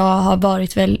här, jag har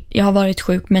varit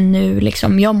sjuk, men nu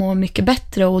liksom jag mår mycket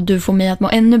bättre och du får mig att må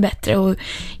ännu bättre, och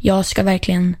jag ska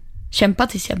verkligen kämpa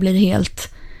tills jag blir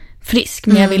helt frisk,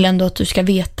 men jag vill ändå att du ska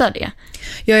veta det.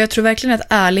 Ja, jag tror verkligen att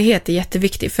ärlighet är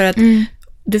jätteviktig, för att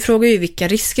du frågar ju vilka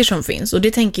risker som finns, och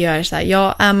det tänker jag är så här,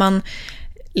 ja, är man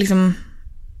liksom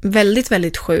väldigt,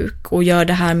 väldigt sjuk och gör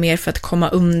det här mer för att komma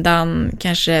undan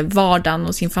kanske vardagen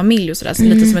och sin familj och sådär, så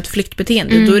lite som ett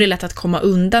flyktbeteende, då är det lätt att komma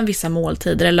undan vissa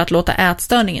måltider eller att låta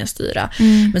ätstörningen styra.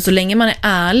 Men så länge man är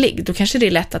ärlig, då kanske det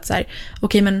är lätt att så här,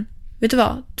 okej, men vet du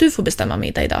vad, du får bestämma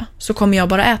middag idag, så kommer jag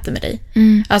bara äta med dig.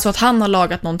 Alltså att han har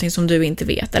lagat någonting som du inte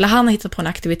vet, eller han har hittat på en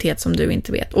aktivitet som du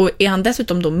inte vet. Och är han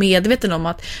dessutom då medveten om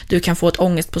att du kan få ett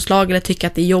ångestpåslag eller tycka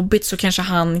att det är jobbigt, så kanske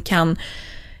han kan,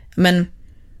 men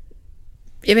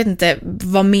jag vet inte,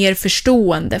 vara mer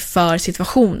förstående för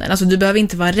situationen. Alltså du behöver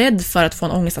inte vara rädd för att få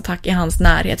en ångestattack i hans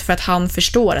närhet, för att han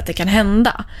förstår att det kan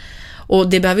hända. Och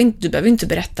du behöver inte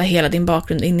berätta hela din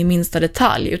bakgrund in i minsta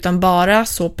detalj, utan bara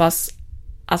så pass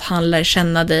att han lär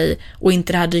känna dig och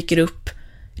inte det här dyker upp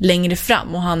längre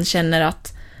fram och han känner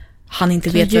att han inte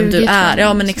vet vem du är.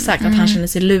 Ja, men exakt, att han känner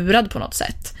sig lurad på något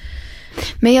sätt.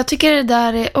 Men jag tycker det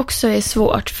där också är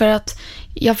svårt, för att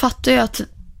jag fattar ju att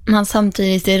man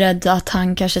samtidigt är rädd att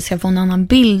han kanske ska få en annan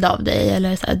bild av dig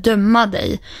eller så här, döma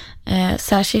dig.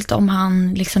 Särskilt om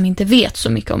han liksom inte vet så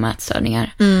mycket om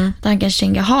ätstörningar. Att han kanske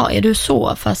tänker, jaha, är du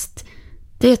så? Fast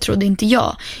det trodde inte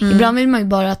jag. Ibland vill man ju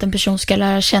bara att en person ska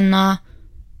lära känna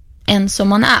en som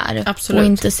man är. Absolut. Och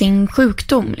inte sin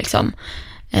sjukdom liksom.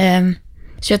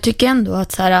 Så jag tycker ändå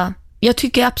att så här, jag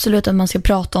tycker absolut att man ska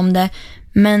prata om det,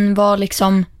 men vad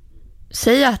liksom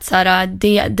säga att så här,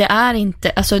 det är inte,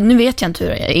 alltså nu vet jag inte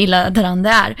hur illa däran det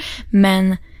är,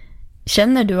 men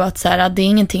känner du att så här, det är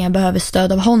ingenting jag behöver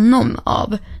stöd av honom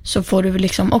av, så får du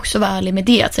liksom också vara ärlig med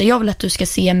det. Så jag vill att du ska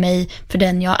se mig för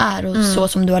den jag är och så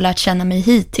som du har lärt känna mig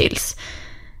hittills.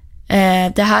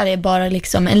 Det här är bara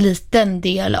liksom en liten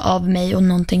del av mig och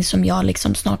någonting som jag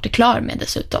liksom snart är klar med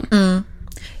dessutom.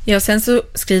 Ja, sen så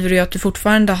skriver du att du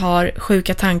fortfarande har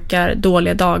sjuka tankar,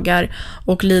 dåliga dagar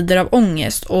och lider av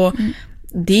ångest. Och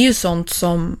det är ju sånt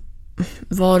som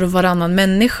var och varannan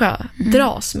människa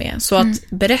dras med. Så att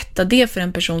berätta det för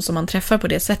en person som man träffar på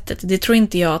det sättet, det tror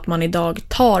inte jag att man idag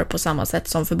tar på samma sätt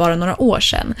som för bara några år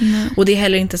sedan. Och det är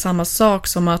heller inte samma sak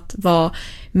som att vara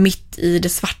mitt i det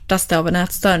svartaste av en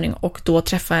ätstörning och då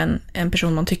träffa en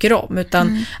person man tycker om.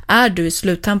 Utan är du i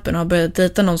sluttampen och har börjat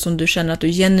dejta någon som du känner att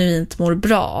du genuint mår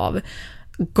bra av,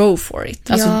 go for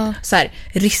it. Alltså så här,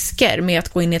 risker med att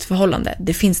gå in i ett förhållande,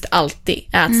 det finns det alltid,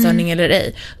 ätstörning eller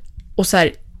ej. Och så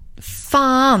här,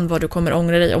 fan vad du kommer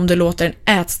ångra dig om du låter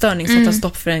en ätstörning sätta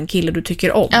stopp för en kille du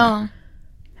tycker om. Ja.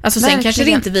 Alltså sen verkligen. Kanske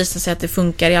det inte visar sig att det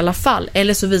funkar i alla fall,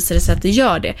 eller så visar det sig att det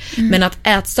gör det. Men att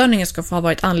ätstörningen ska få ha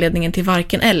varit anledningen till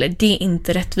varken eller, det är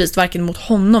inte rättvist, varken mot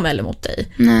honom eller mot dig.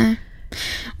 Nej.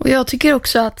 Och jag tycker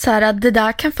också att så här, det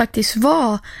där kan faktiskt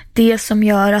vara det som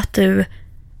gör att du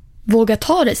vågar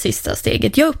ta det sista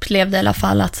steget. Jag upplevde i alla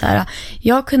fall att så här,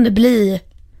 jag kunde bli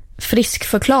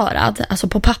friskförklarad, alltså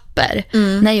på papper,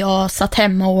 när jag satt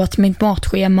hemma och åt mitt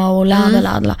matschema och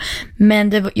ladda.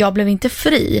 Men jag blev inte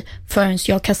fri förrän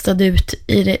jag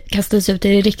kastades ut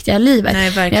i det riktiga livet. Nej,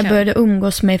 verkligen. Jag började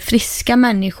umgås med friska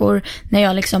människor, när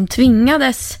jag liksom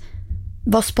tvingades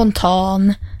vara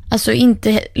spontan, alltså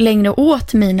inte längre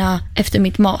åt efter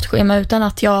mitt matschema, utan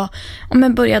att jag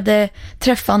började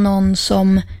träffa någon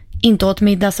som inte åt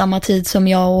middag samma tid som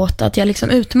jag åt, att jag liksom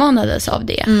utmanades av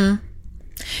det.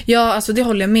 Ja, alltså det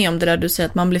håller jag med om, det där du säger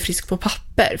att man blir frisk på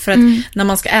papper. För att när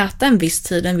man ska äta en viss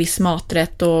tid, en viss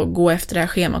maträtt och gå efter det här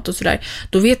schemat och sådär,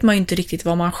 då vet man ju inte riktigt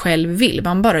vad man själv vill.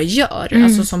 Man bara gör,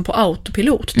 alltså som på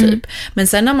autopilot typ. Men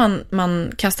sen när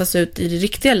man kastas ut i det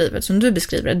riktiga livet, som du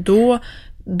beskriver det,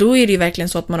 då är det ju verkligen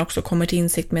så att man också kommer till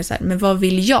insikt med så här, men vad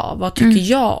vill jag? Vad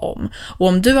tycker jag om? Och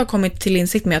om du har kommit till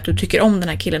insikt med att du tycker om den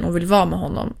här killen och vill vara med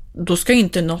honom, då ska ju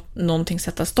inte någonting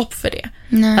sätta stopp för det.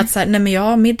 Nej. Att så här, nej men jag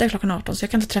har middag klockan 18 så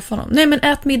jag kan inte träffa honom. Nej men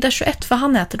ät middag 21 för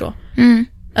han äter då.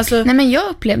 Alltså, nej men jag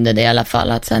upplevde det i alla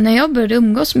fall, att så här, när jag började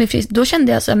umgås med frisk, då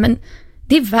kände jag så här, men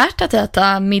det är värt att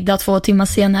äta middag 2 timmar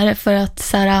senare, för att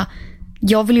så här,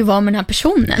 jag vill ju vara med den här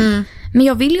personen. Men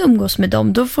jag vill ju umgås med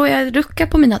dem. Då får jag rucka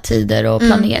på mina tider och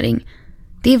planering.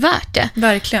 Det är värt det.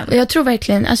 Verkligen. Och jag tror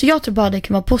verkligen, alltså jag tror bara det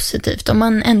kan vara positivt. Om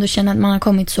man ändå känner att man har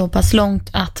kommit så pass långt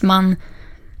att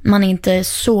man inte är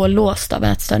så låst av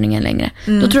ätstörningen längre.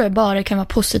 Då tror jag bara det kan vara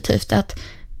positivt att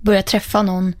börja träffa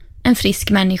en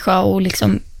frisk människa och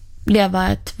liksom leva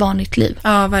ett vanligt liv.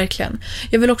 Ja, verkligen.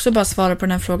 Jag vill också bara svara på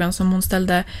den här frågan som hon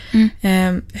ställde.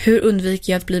 Hur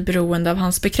undviker jag att bli beroende av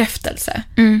hans bekräftelse?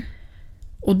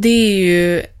 Och det är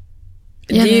ju...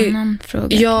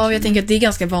 Ja, jag tänker att det är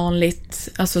ganska vanligt,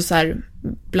 alltså så här,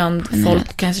 bland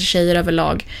folk, kanske tjejer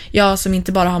överlag, som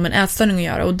inte bara har med en ätstörning att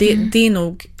göra. Och det är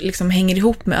nog liksom hänger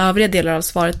ihop med övriga delar av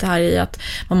svaret, det här i att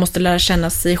man måste lära känna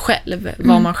sig själv,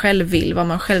 vad man själv vill, vad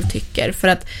man själv tycker. För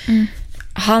att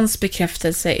hans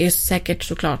bekräftelse är säkert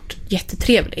såklart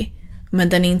jättetrevlig, men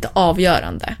den är inte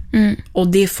avgörande. Och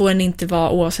det får den inte vara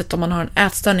oavsett om man har en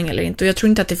ätstörning eller inte. Och jag tror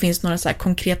inte att det finns några så här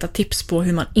konkreta tips på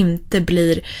hur man inte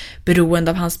blir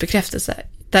beroende av hans bekräftelse.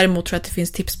 Däremot tror jag att det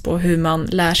finns tips på hur man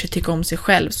lär sig tycka om sig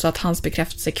själv så att hans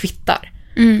bekräftelse kvittar.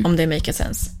 Om det make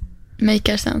sense.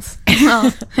 Maker sense.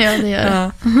 Ja, det gör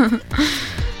det.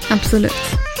 Absolut.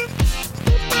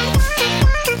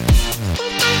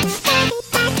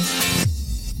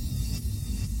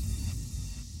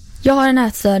 Jag har en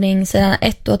ätstörning sedan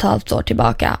 1,5 år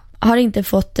tillbaka. Har inte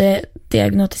fått det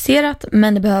diagnostiserat,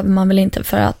 men det behöver man väl inte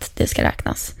för att det ska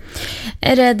räknas.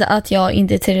 Är rädd att jag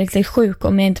inte är tillräckligt sjuk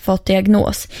om jag inte fått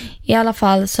diagnos. I alla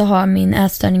fall så har min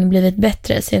ätstörning blivit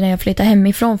bättre sedan jag flyttade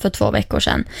hemifrån för 2 veckor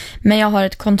sedan. Men jag har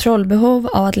ett kontrollbehov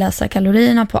av att läsa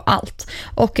kalorierna på allt.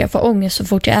 Och jag får ångest så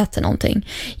fort jag äter någonting.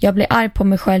 Jag blir arg på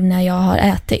mig själv när jag har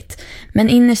ätit. Men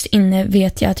innerst inne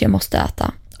vet jag att jag måste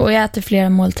äta. Och jag äter flera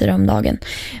måltider om dagen.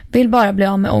 Vill bara bli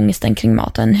av med ångesten kring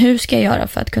maten. Hur ska jag göra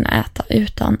för att kunna äta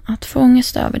utan att få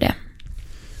ångest över det?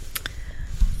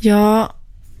 Ja,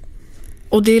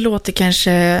 och det låter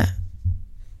kanske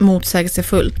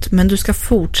motsägelsefullt, men du ska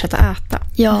fortsätta äta.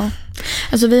 Ja,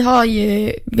 alltså vi har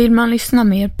ju, vill man lyssna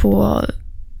mer på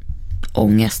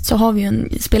ångest så har vi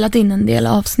ju spelat in en del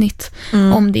avsnitt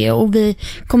om det. Och vi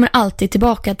kommer alltid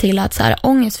tillbaka till att så här,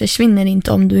 ångest försvinner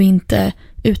inte om du inte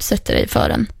utsätter dig för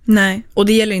den. Nej, och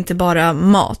det gäller inte bara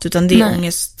mat utan det är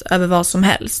ångest över vad som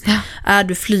helst. Ja. Är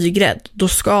du flygrädd, då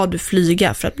ska du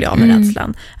flyga för att bli av med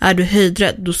rädslan. Är du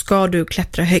höjdrädd, då ska du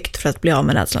klättra högt för att bli av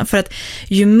med rädslan. För att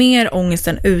ju mer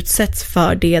ångesten utsätts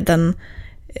för det den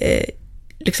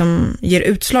liksom ger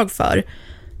utslag för,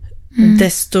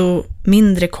 desto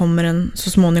mindre kommer den så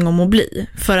småningom att bli.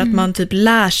 För att man typ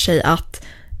lär sig att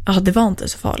ja, det var inte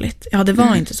så farligt. Ja, det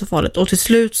var inte så farligt. Och till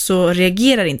slut så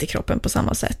reagerar inte kroppen på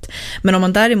samma sätt. Men om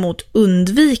man däremot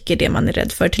undviker det man är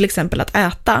rädd för, till exempel att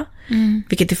äta,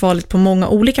 vilket är farligt på många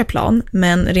olika plan,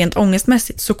 men rent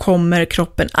ångestmässigt så kommer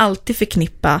kroppen alltid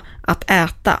förknippa att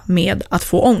äta med att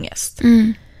få ångest.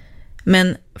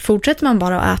 Men fortsätter man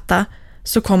bara att äta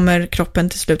så kommer kroppen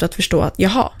till slut att förstå att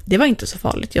jaha, det var inte så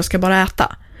farligt, jag ska bara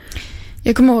äta.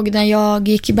 Jag kommer ihåg när jag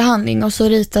gick i behandling och så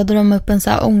ritade de upp en så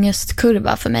här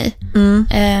ångestkurva för mig.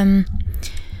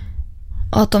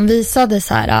 Och att de visade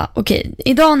så här, okej,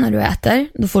 idag när du äter,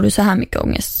 då får du så här mycket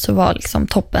ångest. Så var liksom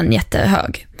toppen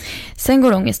jättehög. Sen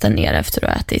går ångesten ner efter du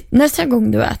har ätit. Nästa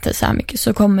gång du äter så här mycket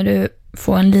så kommer du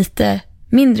få en lite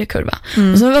mindre kurva.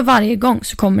 Och så varje gång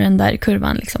så kommer den där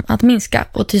kurvan liksom att minska.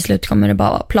 Och till slut kommer det bara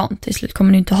vara plant. Till slut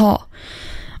kommer du inte ha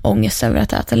ångest över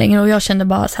att äta längre. Och jag kände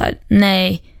bara så här,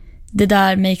 nej, det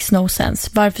där makes no sense.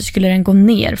 Varför skulle den gå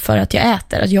ner för att jag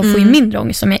äter? Att jag får ju mindre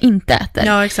ångest om jag inte äter.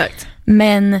 Ja, exakt.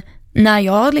 Men när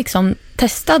jag liksom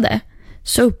testade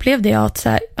så upplevde jag att så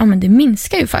här, ja, men det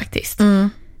minskar ju faktiskt.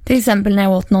 Till exempel när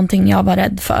jag åt någonting jag var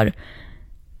rädd för.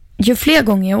 Ju fler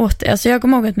gånger jag åt det. Alltså jag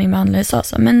kommer ihåg att min behandlare sa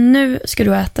så, men nu ska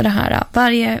du äta det här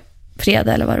varje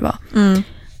fredag eller vad det var.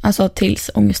 Alltså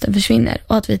tills ångesten försvinner.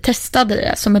 Och att vi testade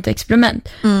det som ett experiment.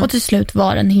 Och till slut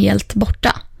var den helt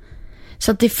borta.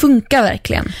 Så att det funkar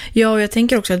verkligen. Ja, och jag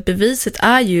tänker också att beviset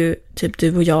är ju typ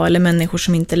du och jag eller människor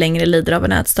som inte längre lider av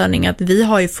en ätstörning. Att vi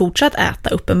har ju fortsatt äta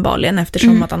uppenbarligen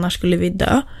eftersom att annars skulle vi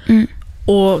dö.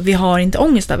 Och vi har inte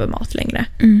ångest över mat längre.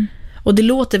 Och det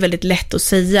låter väldigt lätt att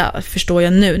säga, förstår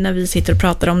jag nu när vi sitter och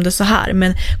pratar om det så här.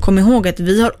 Men kom ihåg att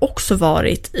vi har också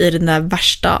varit i den där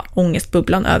värsta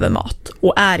ångestbubblan över mat.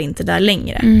 Och är inte där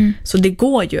längre. Så det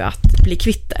går ju att bli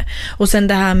kvitt det. Och sen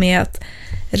det här med att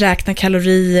räkna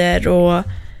kalorier och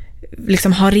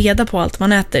liksom ha reda på allt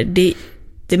man äter.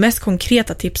 Det mest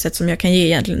konkreta tipset som jag kan ge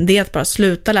egentligen, det är att bara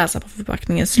sluta läsa på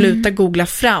förpackningen, sluta googla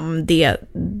fram det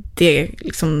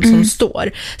liksom som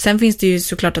står. Sen finns det ju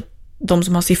såklart att de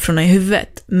som har siffrorna i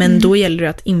huvudet, men då gäller det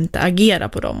att inte agera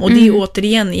på dem. Och det är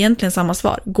återigen egentligen samma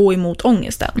svar, gå emot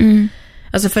ångesten.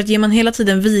 Alltså för att ger man hela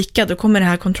tiden vika, då kommer det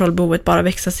här kontrollbehovet bara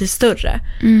växa sig större.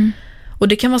 Och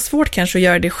det kan vara svårt kanske att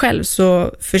göra det själv,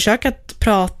 så försök att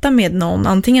prata med någon,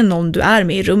 antingen någon du är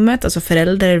med i rummet, alltså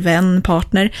förälder, vän,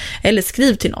 partner, eller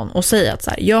skriv till någon och säg att så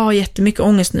här, jag har jättemycket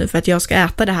ångest nu för att jag ska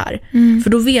äta det här. För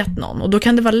då vet någon, och då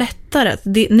kan det vara lättare,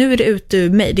 nu är det ute ur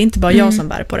mig, det är inte bara jag som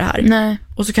bär på det här. Nej.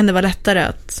 Och så kan det vara lättare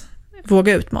att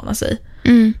våga utmana sig.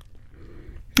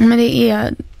 Men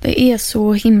det är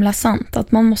så himla sant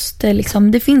att man måste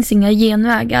liksom, det finns inga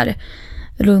genvägar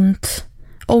runt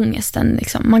ångesten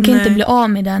liksom. Man kan inte bli av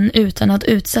med den utan att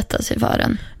utsätta sig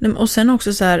för den. Och sen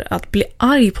också så här, att bli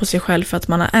arg på sig själv för att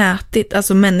man har ätit.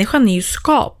 Alltså människan är ju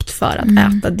skapt för att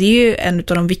äta. Det är ju en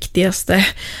av de viktigaste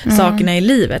sakerna i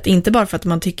livet. Inte bara för att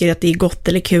man tycker att det är gott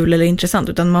eller kul eller intressant,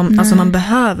 utan man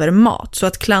behöver mat. Så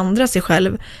att klandra sig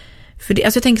själv för det,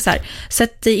 alltså jag tänker så här,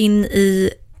 sätt dig in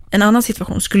i en annan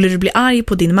situation. Skulle du bli arg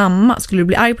på din mamma? Skulle du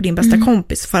bli arg på din bästa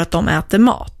kompis för att de äter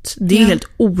mat? Det är ju helt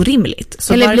orimligt.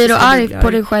 Så eller blir du arg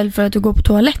på dig själv för att du går på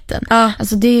toaletten? Ja,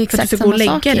 alltså det är exakt samma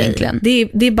sak egentligen.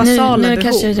 Det är basala behov. Nu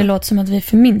kanske det låter som att vi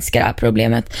förminskar det här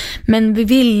problemet. Men vi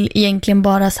vill egentligen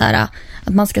bara så här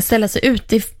att man ska ställa sig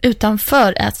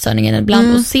utanför ätstörningen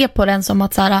ibland och se på den som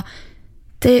att så här,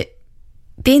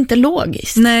 det är inte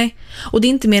logiskt. Nej, och det är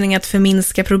inte meningen att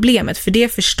förminska problemet, för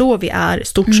det förstår vi är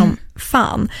stort som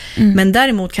fan. Men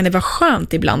däremot kan det vara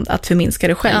skönt ibland att förminska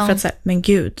det själv. För att säga, men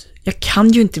gud, jag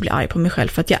kan ju inte bli arg på mig själv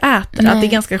för att jag äter. Nej. Att det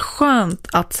är ganska skönt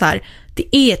att så här,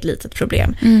 det är ett litet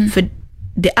problem. För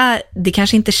det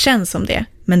kanske inte känns som det,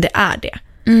 men det är det.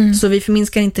 Så vi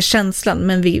förminskar inte känslan,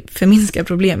 men vi förminskar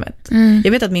problemet.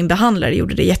 Jag vet att min behandlare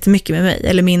gjorde det jättemycket med mig.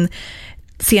 Eller min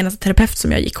senaste terapeut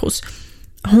som jag gick hos.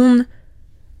 Hon,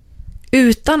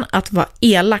 utan att vara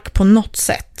elak på något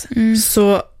sätt,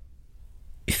 så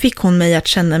fick hon mig att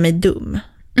känna mig dum.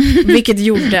 Vilket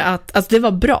gjorde att alltså det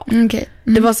var bra. Okay.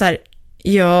 Det var så här,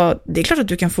 ja, det är klart att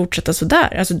du kan fortsätta så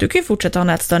där. Alltså du kan ju fortsätta ha en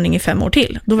ätstörning i 5 år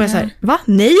till. Då var jag så här, va?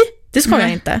 Nej, det ska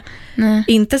jag inte. Nej.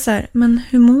 Inte så här, men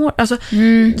hur mår... Alltså,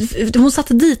 hon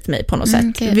satte dit mig på något sätt.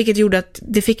 Okay. Vilket gjorde att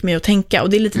det fick mig att tänka. Och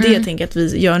det är lite det jag tänker att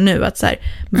vi gör nu. Att så här,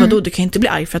 men vadå, du kan inte bli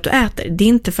arg för att du äter. Det är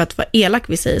inte för att vara elak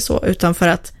vi säger så, utan för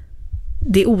att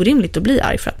det är orimligt att bli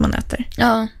arg för att man äter.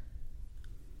 Ja.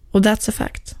 Och that's a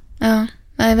fact. Ja,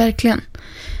 nej, verkligen.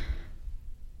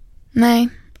 Nej,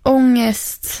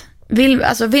 ångest...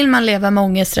 Vill man leva med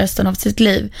ångest resten av sitt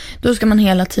liv, då ska man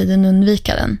hela tiden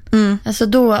undvika den. Alltså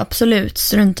då absolut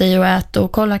strunta i att äta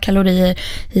och kolla kalorier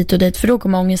hit och dit, för då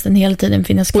kommer ångesten hela tiden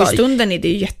finnas kvar. Och i stunden är det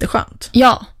ju jätteskönt.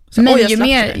 Ja, så, men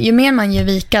ju mer man ger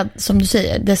vika, som du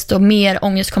säger, desto mer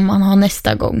ångest kommer man ha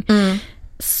nästa gång.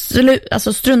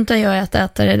 Alltså strunta i att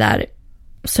äta det där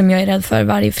som jag är rädd för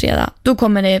varje fredag. Då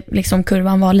kommer det liksom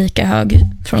kurvan vara lika hög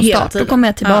från start. Då kommer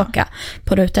jag tillbaka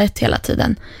på ruta 1 hela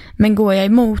tiden. Men går jag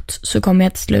emot så kommer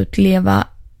jag till slut leva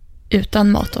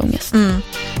utan matångest.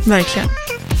 Verkligen.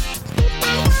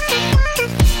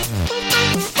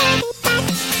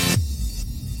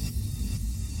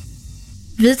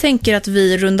 Vi tänker att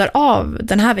vi rundar av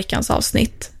den här veckans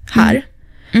avsnitt här.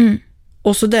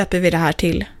 Och så döper vi det här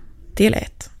till del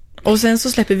 1. Och sen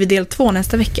så släpper vi del 2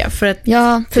 nästa vecka.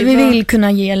 För vi vill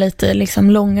kunna ge lite liksom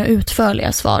långa,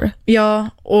 utförliga svar. Ja,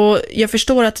 och jag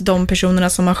förstår att de personerna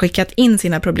som har skickat in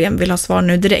sina problem vill ha svar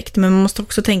nu direkt. Men man måste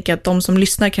också tänka att de som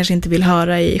lyssnar kanske inte vill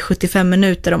höra i 75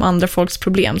 minuter om andra folks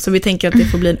problem. Så vi tänker att det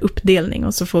får bli en uppdelning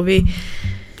och så får vi...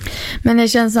 Men det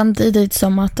känns samtidigt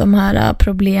som att de här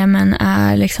problemen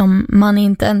är liksom, man är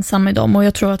inte ensam i dem, och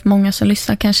jag tror att många som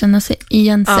lyssnar kan känna sig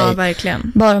igen sig. Ja,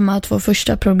 verkligen. Bara de här 2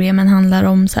 första problemen handlar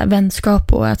om så här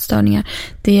vänskap och ätstörningar.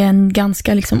 Det är en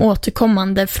ganska liksom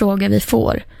återkommande fråga vi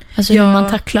får. Alltså hur man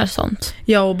tacklar sånt.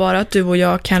 Ja, och bara att du och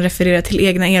jag kan referera till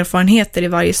egna erfarenheter i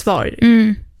varje svar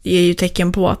är ju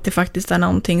tecken på att det faktiskt är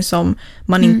någonting som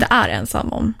man inte är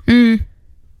ensam om.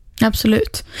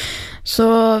 Absolut.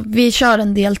 Så vi kör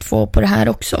en del 2 på det här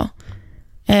också.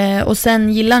 Och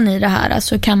sen gillar ni det här,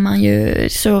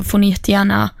 så får ni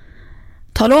jättegärra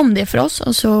tala om det för oss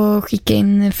och så skicka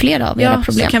in flera av era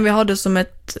problem. Så kan vi ha det som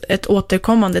ett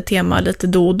återkommande tema lite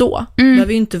då och då. Det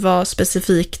behöver ju inte vara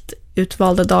specifikt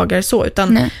utvalda dagar så,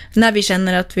 utan när vi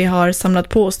känner att vi har samlat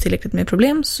på oss tillräckligt med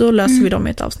problem så löser vi dem i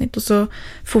ett avsnitt, och så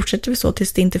fortsätter vi så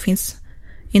tills det inte finns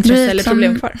intresse eller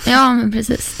problem kvar. Ja, men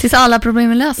precis. Tills alla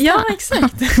problem är lösta. Ja,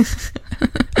 exakt.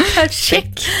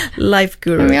 Check. Life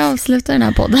guru. Vi avslutar den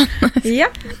här podden. Ja,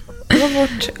 det var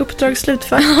vårt uppdrag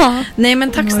slutfört. Ja. Nej,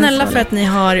 men tack snälla för att ni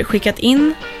har skickat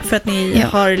in, för att ni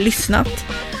har lyssnat.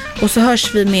 Och så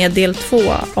hörs vi med del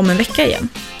 2 om en vecka igen.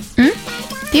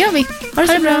 Det gör vi. Ha det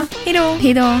så bra. Hejdå.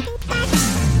 Hejdå.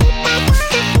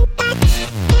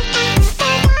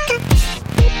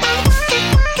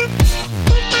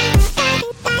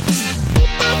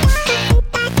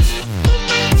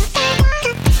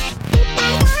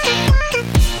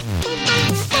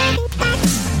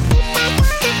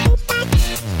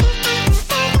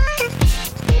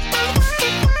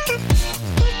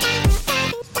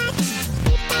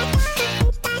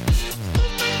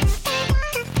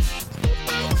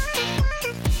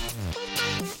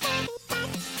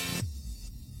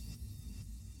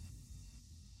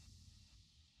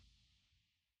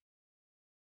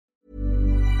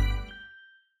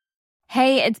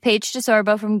 Hey, it's Paige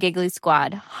DeSorbo from Giggly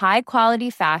Squad. High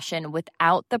quality fashion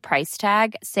without the price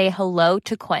tag. Say hello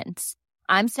to Quince.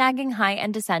 I'm snagging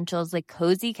high-end essentials like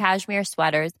cozy cashmere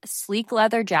sweaters, sleek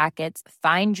leather jackets,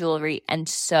 fine jewelry, and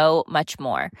so much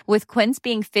more. With Quince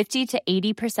being 50 to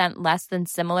 80% less than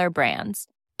similar brands.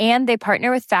 And they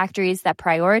partner with factories that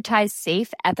prioritize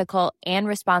safe, ethical, and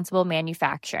responsible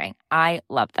manufacturing. I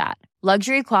love that.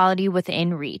 Luxury quality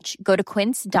within reach. Go to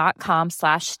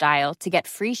quince.com/style to get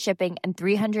free shipping and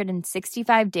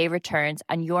 365-day returns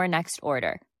on your next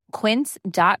order.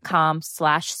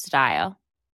 Quince.com/style.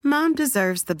 Mom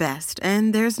deserves the best,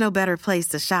 and there's no better place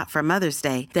to shop for Mother's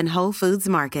Day than Whole Foods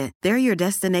Market. They're your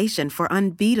destination for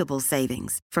unbeatable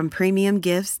savings, from premium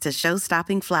gifts to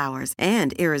show-stopping flowers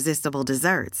and irresistible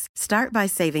desserts. Start by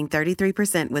saving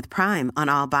 33% with Prime on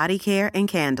all body care and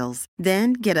candles.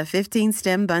 Then get a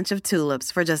 15-stem bunch of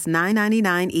tulips for just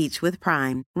 $9.99 each with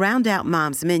Prime. Round out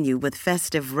Mom's menu with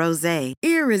festive rosé,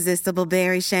 irresistible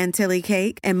berry chantilly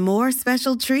cake, and more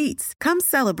special treats. Come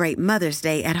celebrate Mother's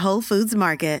Day at Whole Foods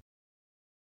Market.